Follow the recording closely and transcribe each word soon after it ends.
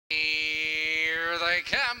Here they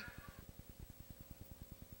come.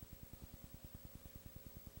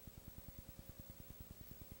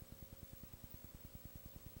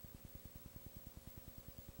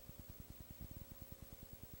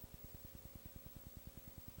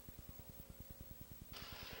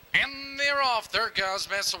 And they're off. There goes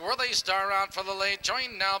Miss Worthy Star out for the lead,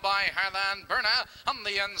 joined now by HIGHLAND BURNA. On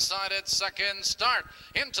the inside, it's second start.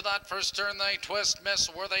 Into that first turn, they twist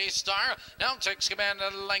Miss Worthy Star. Now takes command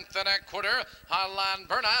at length and a quarter. HIGHLAND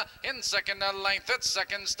BURNA in second at length. It's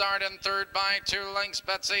second start. In third by 2 lengths,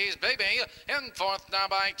 Betsy's Baby. In fourth now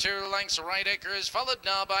by 2 lengths, Right Acres, followed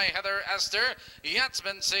now by Heather Esther,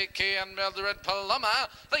 Yatsman Siki, and Mildred Paloma.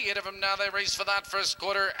 The 8 of them now, they race for that first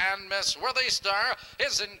quarter, and Miss Worthy Star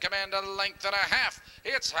is in command a length and a half.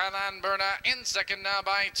 It's HIGHLAND BURNA in second now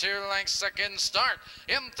by 2 lengths, second start.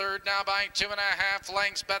 In third now by 2.5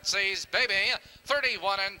 lengths, Betsy's Baby.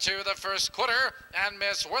 31 and 2 the first quarter, and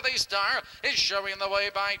Miss Worthy Star is showing the way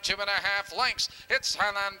by 2.5 lengths. It's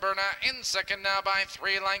HIGHLAND BURNA in second now by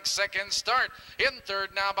 3 lengths, second start. In third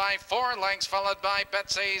now by 4 lengths, followed by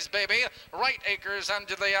Betsy's Baby. Right Acres, and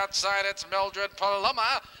to the outside, it's Mildred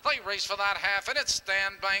Paloma. They race for that half, and it's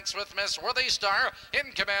Stan Banks with Miss Worthy Star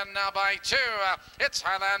in command now by 2. It's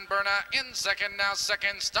HIGHLAND BURNA in second now,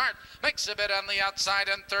 second start. Makes a bit on the outside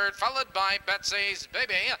in third, followed by Betsy's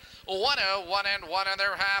Baby. 101 and 1, and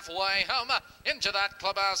they're halfway home. Into that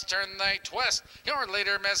clubhouse turn they twist. Your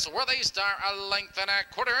leader, Miss Worthy Star, a length and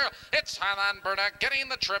a quarter. It's HIGHLAND BURNA getting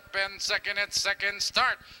the trip in second. It's second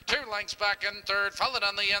start. 2 lengths back in third, followed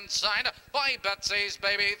on the inside by Betsy's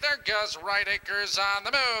Baby. There goes Right Acres on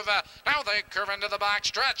the move. Now they curve into the back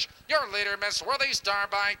stretch. Your leader, Miss Worthy Star,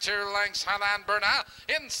 by 2 lengths. HIGHLAND BURNA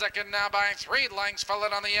in second now by 3 lengths,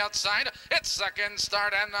 followed on the outside. It's second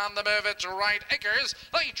start, and on the move, it's Right Acres.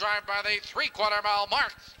 They drive by the 3/4 mile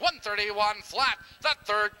mark. 131 flat. That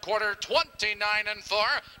third quarter, 29 and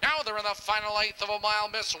 4. Now they're in the final 1/8 of a mile.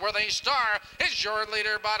 Miss Worthy Star is your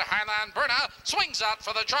leader, but HIGHLAND BURNA swings out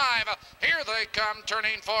for the drive. Here they come,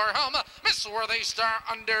 turning for home. Miss Worthy Star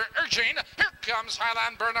under urging. Here comes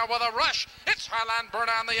HIGHLAND BURNA with a rush. It's HIGHLAND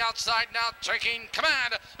BURNA on the outside now, taking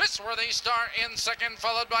command. Miss Worthy Star in second,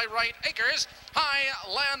 followed by Right Acres.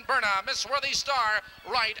 HIGHLAND BURNA, Miss Worthy Star,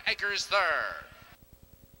 Right Acres third.